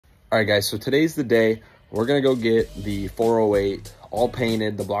All right, guys, so today's the day. We're gonna go get the 408 all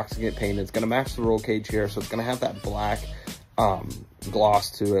painted. The blocks get painted. It's gonna match the roll cage here, so it's gonna have that black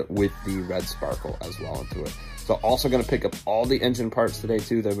gloss to it with the red sparkle as well into it. So also gonna pick up all the engine parts today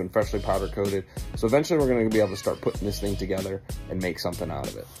too. They've been freshly powder coated. So eventually we're gonna be able to start putting this thing together and make something out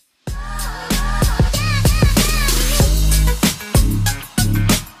of it.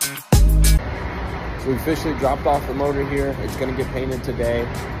 So we officially dropped off the motor here. It's gonna get painted today.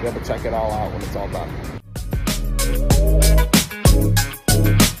 We'll be able to check it all out when it's all done.